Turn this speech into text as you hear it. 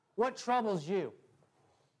What troubles you?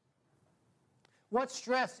 What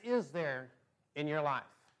stress is there in your life?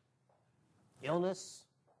 Illness,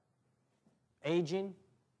 aging,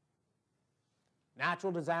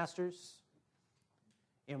 natural disasters,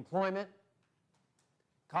 employment,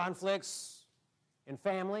 conflicts in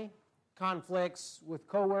family, conflicts with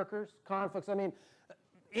coworkers, conflicts,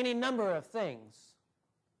 any number of things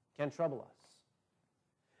can trouble us.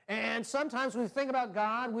 And sometimes when we think about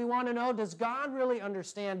God, we want to know, does God really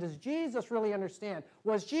understand? Does Jesus really understand?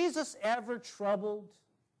 Was Jesus ever troubled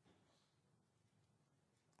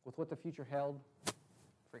with what the future held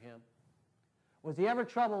for him? Was he ever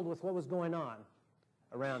troubled with what was going on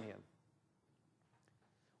around him?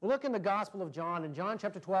 Well, look in the Gospel of John. In John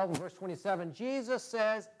chapter 12 and verse 27, Jesus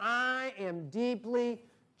says, I am deeply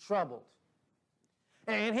troubled.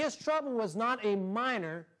 And his trouble was not a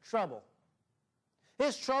minor trouble.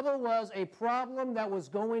 His trouble was a problem that was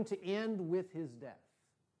going to end with his death.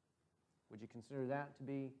 Would you consider that to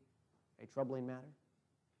be a troubling matter?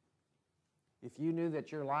 If you knew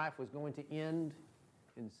that your life was going to end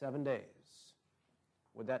in 7 days,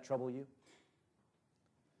 would that trouble you?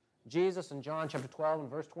 Jesus in John chapter 12 and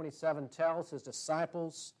verse 27 tells his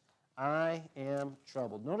disciples, I am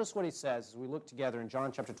troubled. Notice what he says as we look together in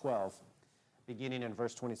John chapter 12, beginning in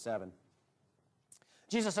verse 27.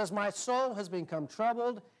 Jesus says, my soul has become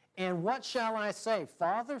troubled, and what shall I say?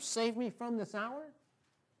 Father, save me from this hour?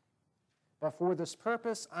 But for this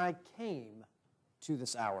purpose I came to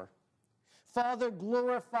this hour. Father,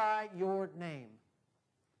 glorify your name.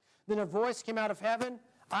 Then a voice came out of heaven,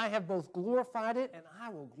 I have both glorified it, and I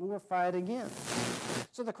will glorify it again.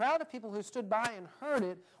 So the crowd of people who stood by and heard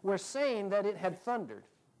it were saying that it had thundered.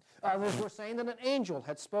 Others were saying that an angel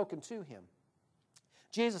had spoken to him.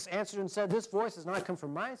 Jesus answered and said, this voice has not come for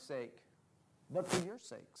my sake, but for your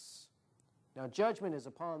sakes. Now judgment is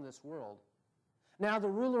upon this world. Now the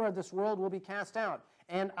ruler of this world will be cast out,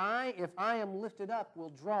 and I, if I am lifted up, will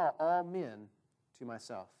draw all men to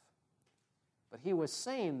myself. But he was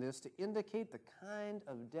saying this to indicate the kind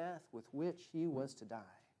of death with which he was to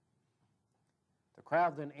die. The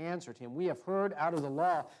crowd then answered him, we have heard out of the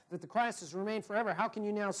law that the Christ has remained forever. How can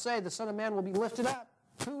you now say the Son of Man will be lifted up?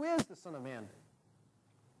 Who is the Son of Man?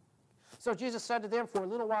 So Jesus said to them, for a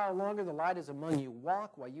little while longer the light is among you.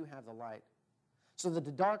 Walk while you have the light, so that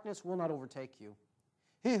the darkness will not overtake you.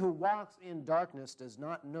 He who walks in darkness does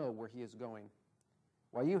not know where he is going.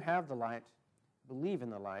 While you have the light, believe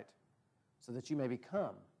in the light, so that you may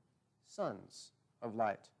become sons of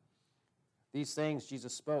light. These things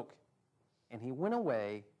Jesus spoke, and he went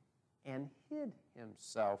away and hid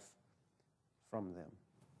himself from them.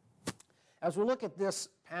 As we look at this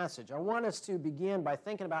passage, I want us to begin by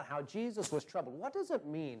thinking about how Jesus was troubled. What does it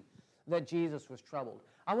mean that Jesus was troubled?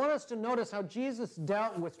 I want us to notice how Jesus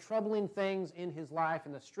dealt with troubling things in his life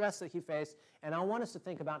and the stress that he faced, and I want us to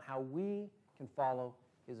think about how we can follow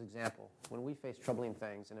his example when we face troubling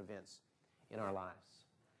things and events in our lives.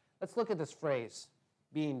 Let's look at this phrase,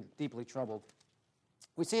 being deeply troubled.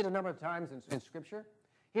 We see it a number of times in Scripture.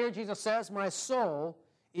 Here Jesus says, my soul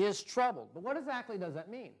is troubled. But what exactly does that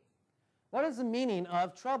mean? What is the meaning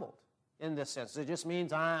of troubled in this sense? Does it just mean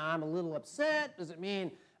I'm a little upset? Does it mean,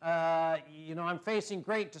 I'm facing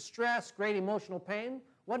great distress, great emotional pain?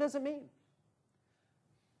 What does it mean?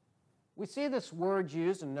 We see this word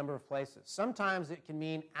used in a number of places. Sometimes it can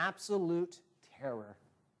mean absolute terror,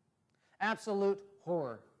 absolute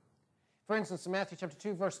horror. For instance, in Matthew chapter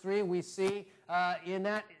 2, verse 3, we see in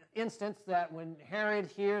that instance that when Herod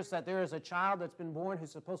hears that there is a child that's been born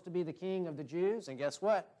who's supposed to be the king of the Jews, and guess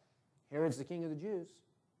what? Herod's the king of the Jews.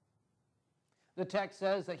 The text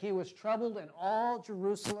says that he was troubled and all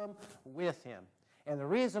Jerusalem with him. And the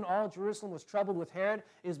reason all Jerusalem was troubled with Herod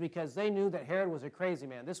is because they knew that Herod was a crazy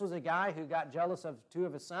man. This was a guy who got jealous of two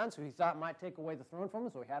of his sons who he thought might take away the throne from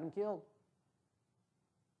him, so he had him killed.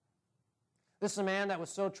 This is a man that was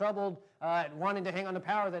so troubled wanting to hang on to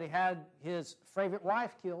power that he had his favorite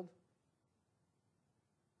wife killed.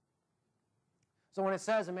 So when it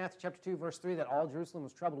says in Matthew chapter 2, verse 3, that all Jerusalem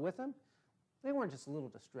was troubled with him, they weren't just a little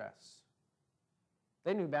distressed.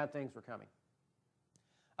 They knew bad things were coming.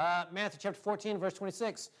 Matthew chapter 14, verse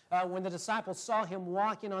 26, when the disciples saw him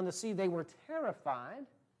walking on the sea, they were terrified.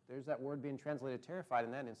 There's that word being translated terrified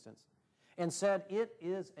in that instance. And said, it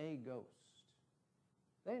is a ghost.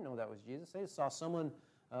 They didn't know that was Jesus. They just saw someone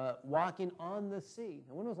walking on the sea.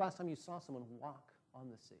 And when was the last time you saw someone walk on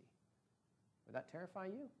the sea? Would that terrify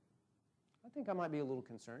you? I think I might be a little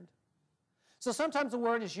concerned. So sometimes the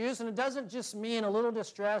word is used, and it doesn't just mean a little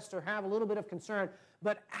distressed or have a little bit of concern,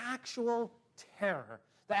 but actual terror,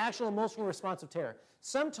 the actual emotional response of terror.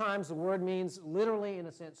 Sometimes the word means literally, in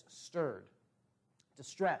a sense, stirred.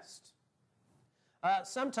 distressed.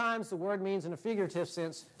 Sometimes the word means, in a figurative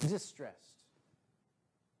sense, distressed.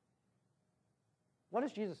 What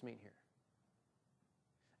does Jesus mean here?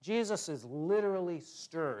 Jesus is literally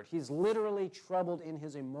stirred. He's literally troubled in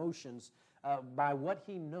his emotions by what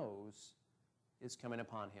he knows is coming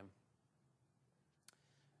upon him.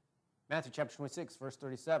 Matthew chapter 26, verse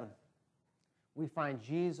 37. We find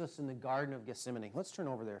Jesus in the Garden of Gethsemane. Let's turn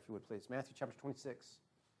over there, if you would, please. Matthew chapter 26.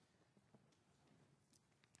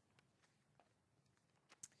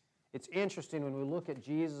 It's interesting when we look at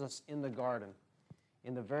Jesus in the garden,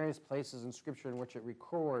 in the various places in Scripture in which it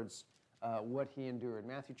records what he endured.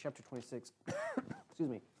 Matthew chapter 26, excuse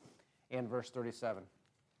me, and verse 37.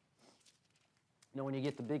 You know, when you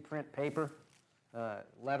get the big print paper,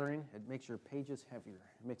 lettering, it makes your pages heavier.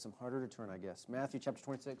 It makes them harder to turn, I guess. Matthew chapter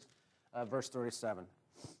 26, verse 37.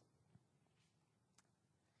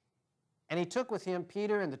 And he took with him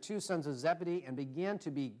Peter and the two sons of Zebedee and began to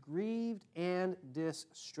be grieved and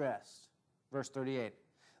distressed. Verse 38.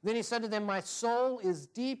 Then he said to them, my soul is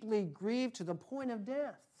deeply grieved to the point of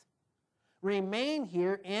death. Remain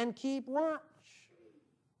here and keep watch.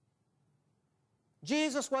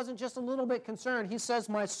 Jesus wasn't just a little bit concerned. He says,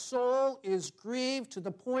 my soul is grieved to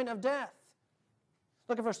the point of death.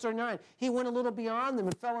 Look at verse 39. He went a little beyond them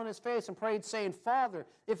and fell on his face and prayed, saying, Father,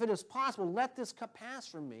 if it is possible, let this cup pass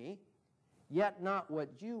from me. Yet not what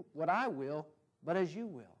I will, but as you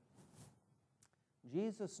will.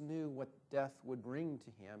 Jesus knew what death would bring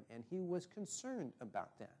to him, and he was concerned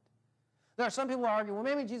about that. There are some people who argue, well,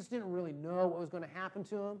 maybe Jesus didn't really know what was going to happen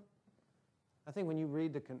to him. I think when you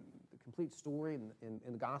read the complete story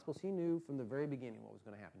in the Gospels, he knew from the very beginning what was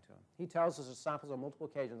going to happen to him. He tells his disciples on multiple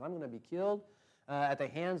occasions, I'm going to be killed at the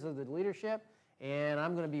hands of the leadership, and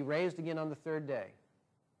I'm going to be raised again on the third day.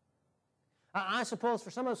 I suppose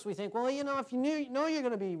for some of us we think, well, you know, if you know you're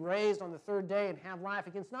going to be raised on the third day and have life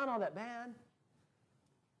again, it's not all that bad.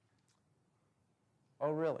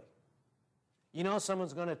 Oh, really? You know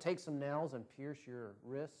someone's going to take some nails and pierce your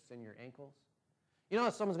wrists and your ankles? You know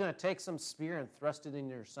someone's going to take some spear and thrust it in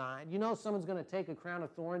your side? You know someone's going to take a crown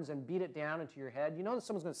of thorns and beat it down into your head? You know that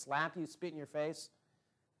someone's going to slap you, spit in your face?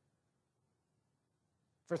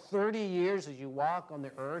 For 30 years as you walk on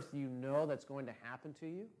the earth, you know that's going to happen to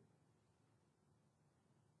you?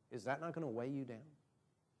 Is that not going to weigh you down?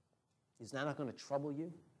 Is that not going to trouble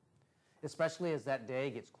you? Especially as that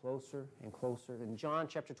day gets closer and closer. In John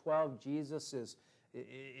chapter 12, Jesus is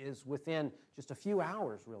within just a few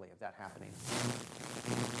hours, really, of that happening.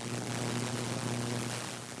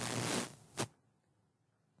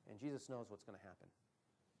 And Jesus knows what's going to happen.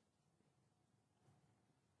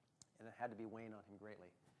 And it had to be weighing on him greatly.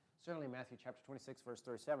 Certainly in Matthew chapter 26, verse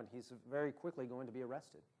 37, he's very quickly going to be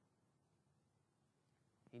arrested.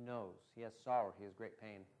 He knows. He has sorrow. He has great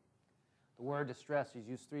pain. The word distress is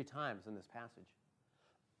used 3 times in this passage.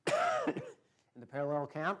 In the parallel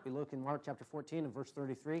account, we look in Mark chapter 14 and verse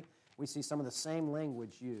 33. We see some of the same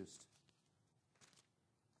language used.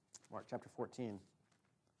 Mark chapter 14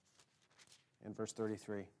 and verse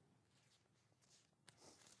 33.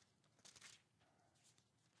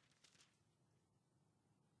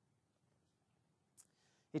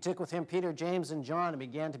 He took with him Peter, James, and John and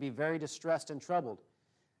began to be very distressed and troubled.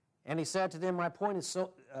 And he said to them,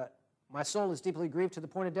 my soul is deeply grieved to the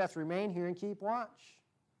point of death. Remain here and keep watch.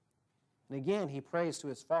 And again, he prays to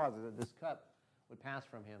his Father that this cup would pass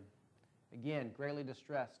from him. Again, greatly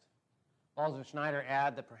distressed. Balzer Schneider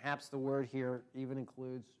add that perhaps the word here even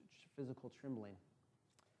includes physical trembling.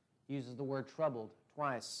 He uses the word troubled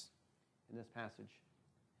twice in this passage.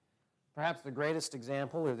 Perhaps the greatest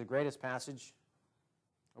example or the greatest passage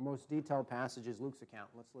or most detailed passage is Luke's account.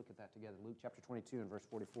 Let's look at that together. Luke chapter 22 and verse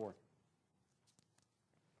 44.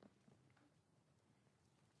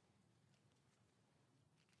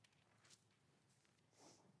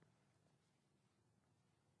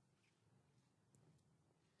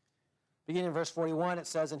 Beginning in verse 41, it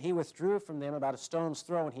says, And he withdrew from them about a stone's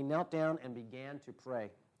throw, and he knelt down and began to pray,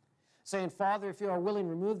 saying, Father, if you are willing,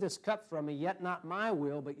 remove this cup from me, yet not my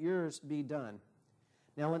will, but yours be done.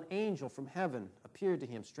 Now an angel from heaven appeared to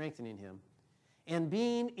him, strengthening him. And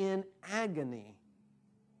being in agony,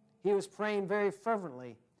 he was praying very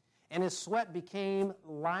fervently, and his sweat became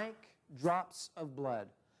like drops of blood,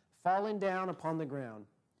 falling down upon the ground.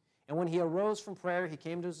 And when he arose from prayer, he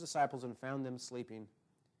came to his disciples and found them sleeping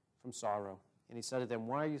from sorrow. And he said to them,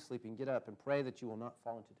 Why are you sleeping? Get up and pray that you will not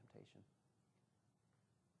fall into temptation.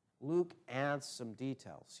 Luke adds some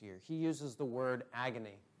details here. He uses the word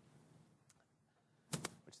agony,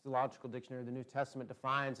 which the Theological Dictionary of the New Testament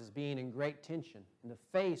defines as being in great tension in the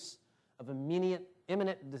face of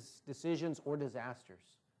imminent decisions or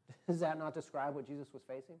disasters. Does that not describe what Jesus was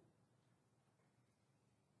facing?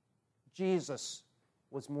 Jesus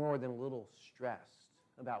was more than a little stressed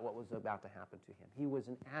about what was about to happen to him. He was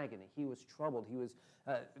in agony. He was troubled. He was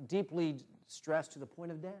deeply stressed to the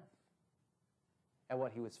point of death at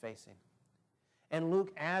what he was facing. And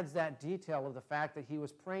Luke adds that detail of the fact that he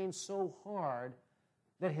was praying so hard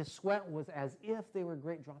that his sweat was as if they were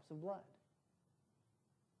great drops of blood.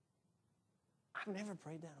 I've never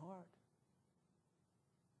prayed that hard.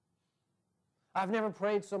 I've never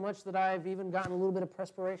prayed so much that I've even gotten a little bit of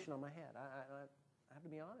perspiration on my head. I have to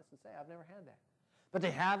be honest and say I've never had that. But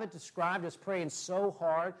they have it described as praying so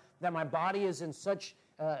hard that my body is in such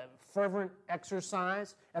fervent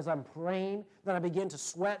exercise as I'm praying that I begin to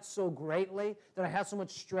sweat so greatly, that I have so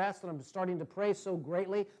much stress that I'm starting to pray so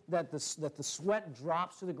greatly that the sweat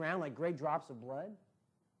drops to the ground like great drops of blood.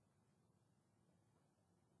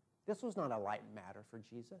 This was not a light matter for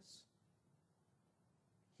Jesus.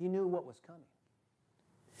 He knew what was coming,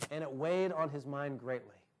 and it weighed on his mind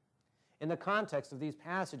greatly. In the context of these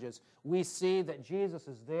passages, we see that Jesus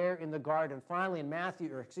is there in the garden. Finally,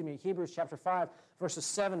 in Hebrews chapter 5, verses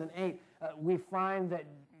 7 and 8, we find that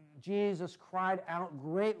Jesus cried out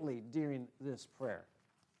greatly during this prayer.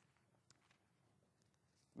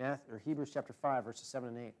 Hebrews chapter 5, verses 7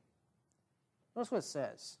 and 8. Notice what it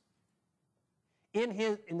says.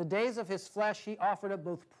 In the days of his flesh, he offered up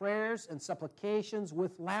both prayers and supplications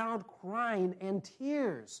with loud crying and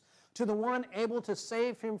tears to the one able to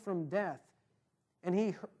save him from death. And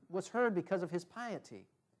he was heard because of his piety.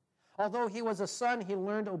 Although he was a son, he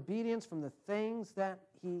learned obedience from the things that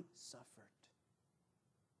he suffered.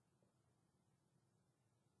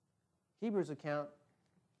 Hebrews' account,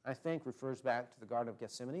 I think, refers back to the Garden of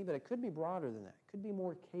Gethsemane, but it could be broader than that. It could be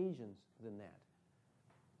more occasions than that.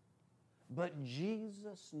 But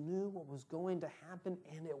Jesus knew what was going to happen,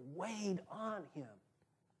 and it weighed on him.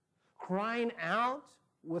 Crying out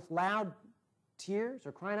with loud tears,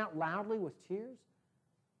 or crying out loudly with tears,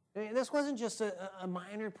 this wasn't just a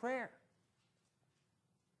minor prayer.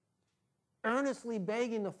 Earnestly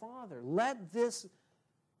begging the Father, let this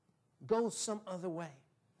go some other way.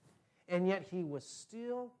 And yet he was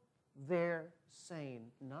still there saying,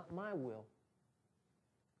 not my will,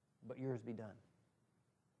 but yours be done.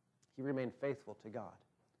 He remained faithful to God.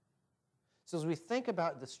 So as we think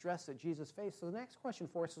about the stress that Jesus faced, so the next question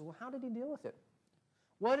for us is, well, how did he deal with it?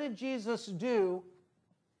 What did Jesus do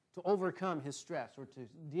to overcome his stress or to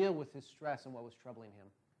deal with his stress and what was troubling him?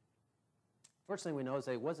 First thing we know is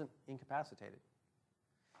that he wasn't incapacitated.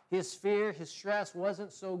 His fear, his stress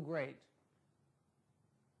wasn't so great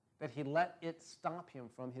that he let it stop him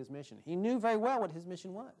from his mission. He knew very well what his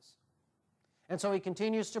mission was. And so he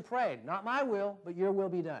continues to pray, not my will, but your will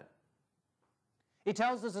be done. He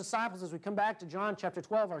tells his disciples, as we come back to John chapter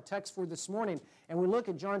 12, our text for this morning, and we look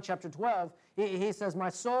at John chapter 12, he says,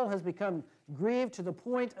 my soul has become grieved to the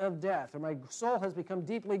point of death, or my soul has become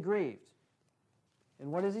deeply grieved.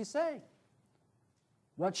 And what does he say?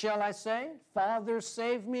 What shall I say? Father,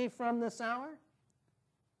 save me from this hour.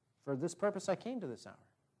 For this purpose I came to this hour.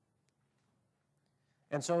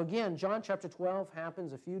 And so again, John chapter 12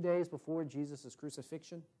 happens a few days before Jesus'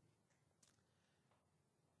 crucifixion.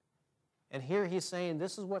 And here he's saying,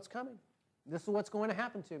 this is what's coming. This is what's going to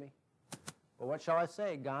happen to me. But what shall I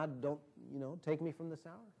say? God, don't, take me from this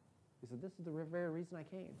hour. He said, this is the very reason I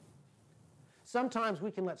came. Sometimes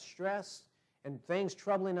we can let stress and things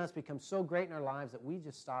troubling us become so great in our lives that we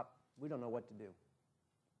just stop. We don't know what to do.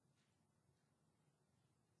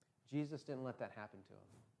 Jesus didn't let that happen to him,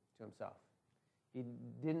 to himself. He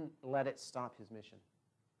didn't let it stop his mission.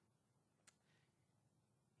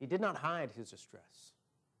 He did not hide his distress.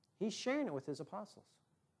 He's sharing it with his apostles.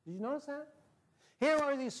 Did you notice that? Here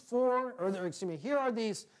are these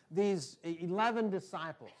 11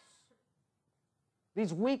 disciples,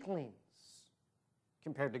 these weaklings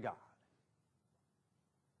compared to God.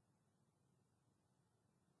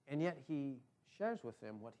 And yet he shares with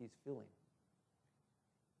them what he's feeling,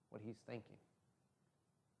 what he's thinking.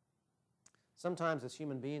 Sometimes as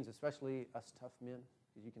human beings, especially us tough men,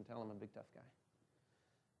 because you can tell I'm a big tough guy,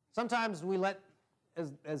 sometimes we let,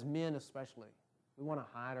 as men especially, we want to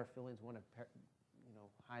hide our feelings, we want to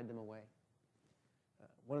hide them away.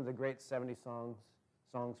 One of the great 70s songs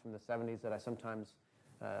from the 70s that I sometimes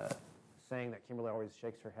sang that Kimberly always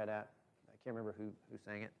shakes her head at, I can't remember who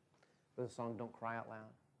sang it, but the song, Don't Cry Out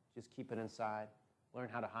Loud. Just keep it inside. Learn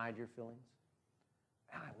how to hide your feelings.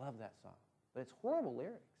 And I love that song, but it's horrible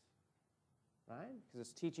lyrics. Right? Because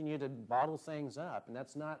it's teaching you to bottle things up, and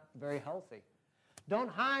that's not very healthy. Don't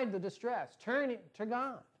hide the distress. Turn it to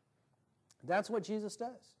God. That's what Jesus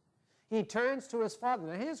does. He turns to his Father.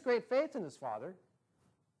 Now, he has great faith in his Father,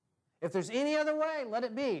 If there's any other way, let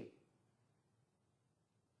it be.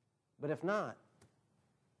 But if not,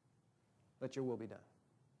 let your will be done.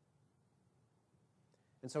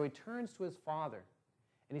 And so he turns to his Father,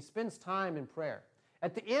 and he spends time in prayer.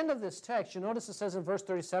 At the end of this text, you notice it says in verse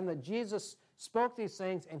 37 that Jesus spoke these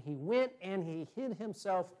things, and he went and he hid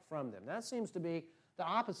himself from them. That seems to be the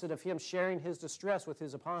opposite of him sharing his distress with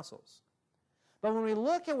his apostles. But when we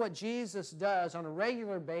look at what Jesus does on a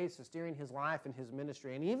regular basis during his life and his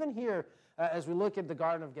ministry, and even here as we look at the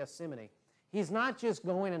Garden of Gethsemane, he's not just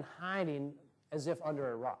going and hiding as if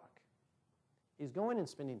under a rock. He's going and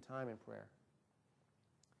spending time in prayer.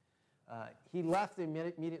 He left the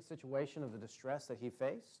immediate situation of the distress that he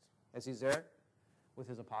faced as he's there with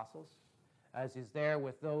his apostles, as he's there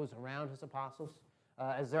with those around his apostles,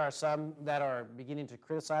 as there are some that are beginning to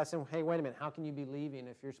criticize him. Hey, wait a minute, how can you be leaving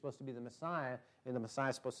if you're supposed to be the Messiah and the Messiah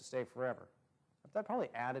is supposed to stay forever? That probably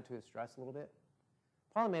added to his stress a little bit.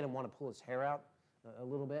 Probably made him want to pull his hair out a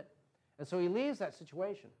little bit. And so he leaves that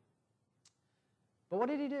situation. But what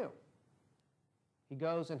did he do? He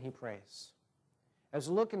goes and he prays. As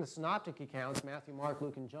we look in the synoptic accounts, Matthew, Mark,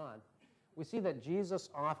 Luke, and John, we see that Jesus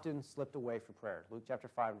often slipped away for prayer. Luke chapter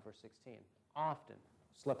 5 and verse 16. Often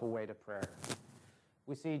slip away to prayer.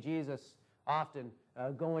 We see Jesus often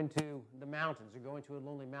going to the mountains or going to a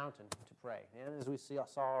lonely mountain to pray. And as we saw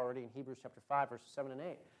already in Hebrews chapter 5, verses 7 and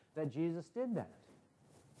 8, that Jesus did that.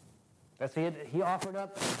 He offered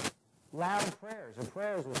up loud prayers, or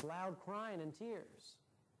prayers with loud crying and tears.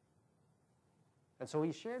 And so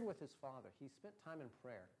he shared with his Father. He spent time in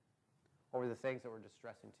prayer over the things that were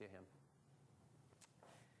distressing to him.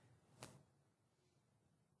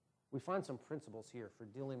 We find some principles here for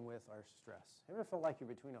dealing with our stress. Ever feel like you're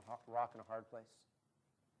between a rock and a hard place?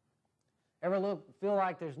 Ever feel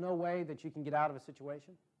like there's no way that you can get out of a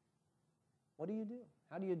situation? What do you do?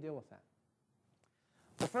 How do you deal with that?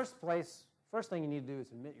 The first thing you need to do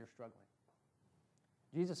is admit you're struggling.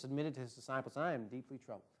 Jesus admitted to his disciples, I am deeply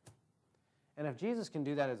troubled. And if Jesus can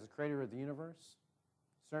do that as the creator of the universe,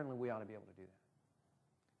 certainly we ought to be able to do that.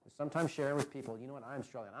 We sometimes share with people, you know what, I'm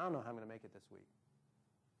struggling. I don't know how I'm going to make it this week.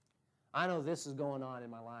 I know this is going on in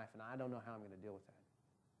my life, and I don't know how I'm going to deal with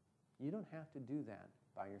that. You don't have to do that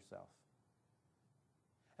by yourself.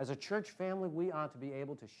 As a church family, we ought to be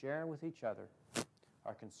able to share with each other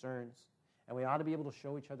our concerns, and we ought to be able to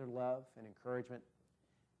show each other love and encouragement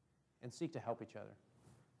and seek to help each other.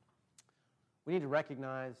 We need to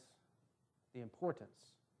recognize the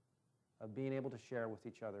importance of being able to share with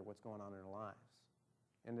each other what's going on in our lives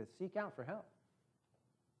and to seek out for help.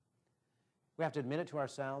 We have to admit it to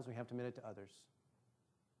ourselves. We have to admit it to others.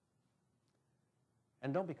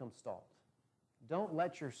 And don't become stalled. Don't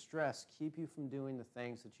let your stress keep you from doing the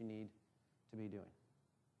things that you need to be doing.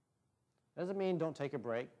 Doesn't mean don't take a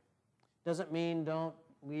break. Doesn't mean don't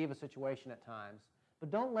leave a situation at times.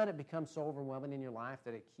 But don't let it become so overwhelming in your life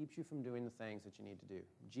that it keeps you from doing the things that you need to do.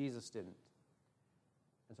 Jesus didn't.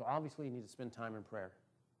 And so obviously you need to spend time in prayer.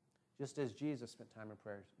 Just as Jesus spent time in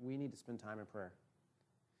prayer, we need to spend time in prayer.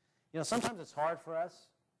 You know, sometimes it's hard for us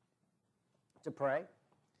to pray.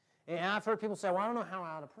 And I've heard people say, well, I don't know how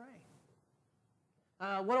I ought to pray.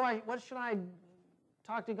 What should I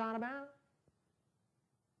talk to God about?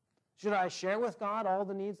 Should I share with God all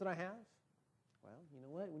the needs that I have? Well, you know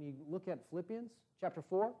what? When you look at Philippians chapter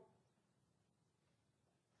 4,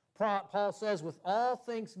 Paul says, with all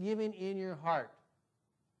thanksgiving in your heart,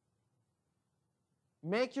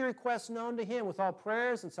 make your requests known to him with all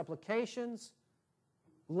prayers and supplications.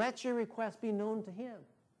 Let your requests be known to him.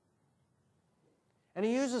 And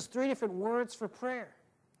he uses 3 different words for prayer.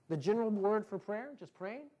 The general word for prayer, just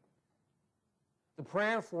praying. The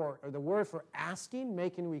word for asking,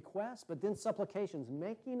 making requests, but then supplications,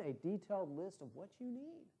 making a detailed list of what you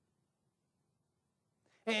need.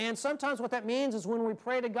 And sometimes what that means is when we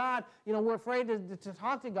pray to God, you know, we're afraid to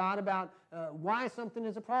talk to God about why something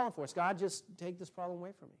is a problem for us. God, just take this problem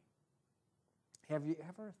away from me. Have you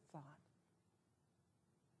ever thought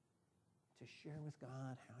to share with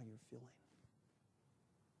God how you're feeling?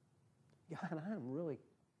 God, I am really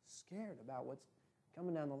scared about what's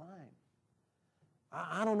coming down the line.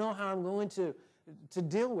 I don't know how I'm going to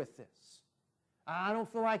deal with this. I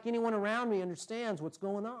don't feel like anyone around me understands what's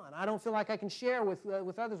going on. I don't feel like I can share with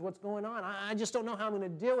others what's going on. I just don't know how I'm going to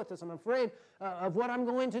deal with this. I'm afraid of what I'm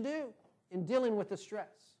going to do in dealing with the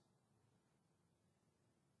stress.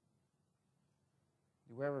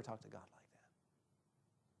 Do you ever talk to God like that?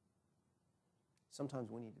 Sometimes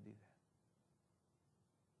we need to do that.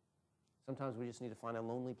 Sometimes we just need to find a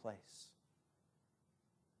lonely place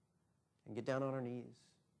and get down on our knees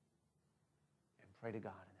and pray to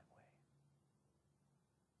God in that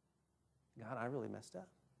way. God, I really messed up.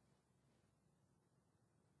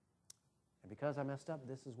 because I messed up,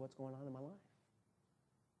 this is what's going on in my life.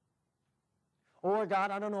 Or,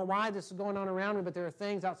 God, I don't know why this is going on around me, but there are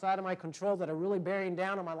things outside of my control that are really bearing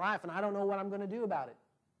down on my life, and I don't know what I'm going to do about it.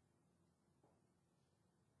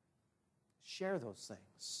 Share those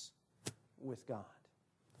things with God.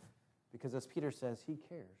 Because as Peter says, He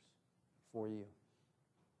cares for you.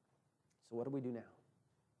 So what do we do now?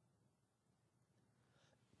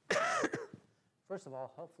 First of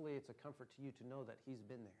all, hopefully it's a comfort to you to know that He's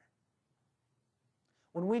been there.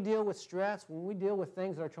 When we deal with stress, when we deal with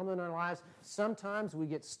things that are troubling our lives, sometimes we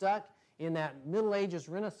get stuck in that Middle Ages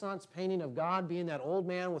Renaissance painting of God being that old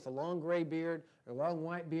man with a long gray beard or long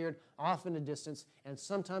white beard off in the distance, and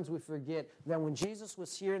sometimes we forget that when Jesus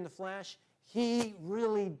was here in the flesh, He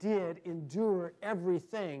really did endure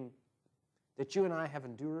everything that you and I have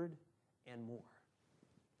endured and more.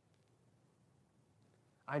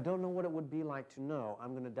 I don't know what it would be like to know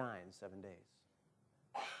I'm going to die in 7 days.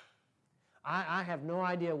 I have no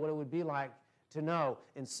idea what it would be like to know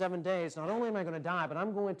in 7 days, not only am I going to die, but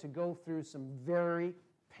I'm going to go through some very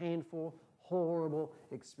painful, horrible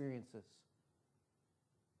experiences.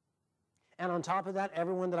 And on top of that,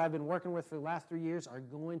 everyone that I've been working with for the last 3 years are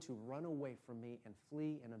going to run away from me and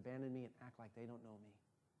flee and abandon me and act like they don't know me.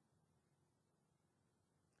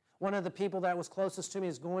 One of the people that was closest to me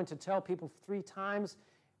is going to tell people 3 times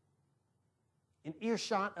in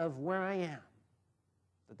earshot of where I am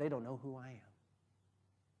that they don't know who I am.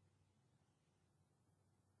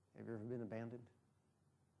 Have you ever been abandoned?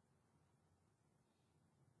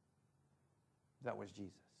 That was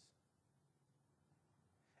Jesus.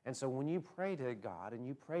 And so when you pray to God and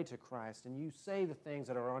you pray to Christ and you say the things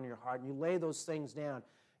that are on your heart and you lay those things down,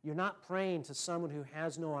 you're not praying to someone who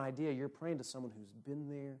has no idea. You're praying to someone who's been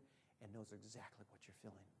there and knows exactly what you're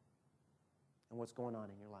feeling and what's going on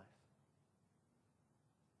in your life.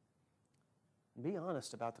 And be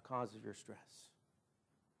honest about the cause of your stress.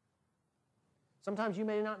 Sometimes you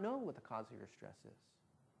may not know what the cause of your stress is.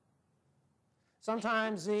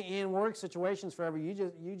 Sometimes in work situations forever, you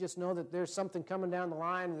just know that there's something coming down the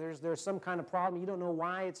line, there's some kind of problem. You don't know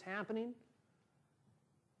why it's happening,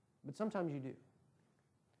 but sometimes you do.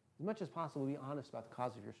 As much as possible, be honest about the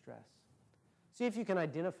cause of your stress. See if you can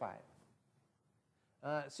identify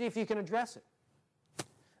it. See if you can address it.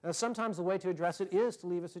 Now, sometimes the way to address it is to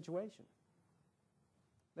leave a situation.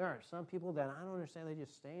 There are some people that I don't understand, they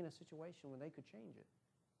just stay in a situation when they could change it.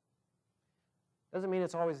 Doesn't mean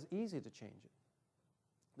it's always easy to change it,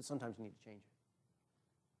 but sometimes you need to change it.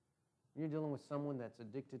 When you're dealing with someone that's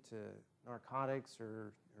addicted to narcotics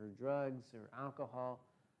or drugs or alcohol,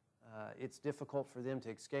 it's difficult for them to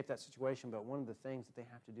escape that situation, but one of the things that they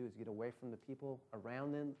have to do is get away from the people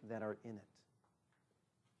around them that are in it.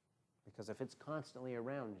 Because if it's constantly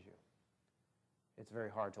around you, it's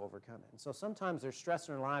very hard to overcome it. And so sometimes there's stress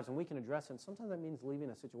in our lives, and we can address it, and sometimes that means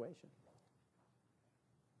leaving a situation.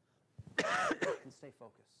 And stay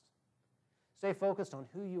focused. Stay focused on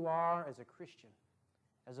who you are as a Christian,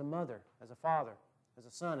 as a mother, as a father, as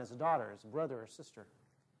a son, as a daughter, as a brother or sister.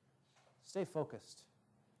 Stay focused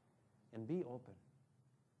and be open.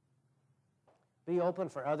 Be open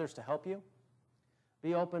for others to help you.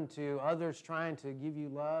 Be open to others trying to give you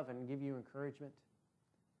love and give you encouragement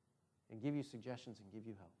and give you suggestions and give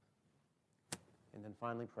you help. And then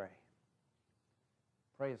finally pray.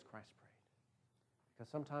 Pray as Christ prayed.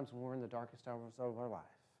 Because sometimes when we're in the darkest hours of our life,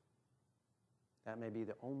 that may be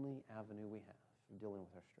the only avenue we have for dealing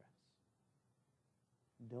with our stress.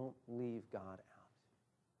 Don't leave God out,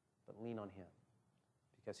 but lean on Him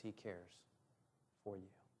because He cares for you.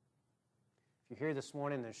 If you're here this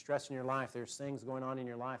morning and there's stress in your life, there's things going on in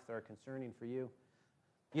your life that are concerning for you,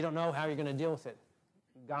 you don't know how you're going to deal with it,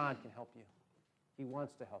 God can help you. He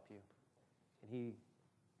wants to help you, and He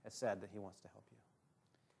has said that He wants to help you.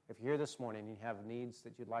 If you're here this morning and you have needs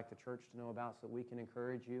that you'd like the church to know about so that we can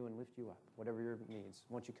encourage you and lift you up, whatever your needs,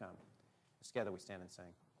 won't you come? Together we stand and sing.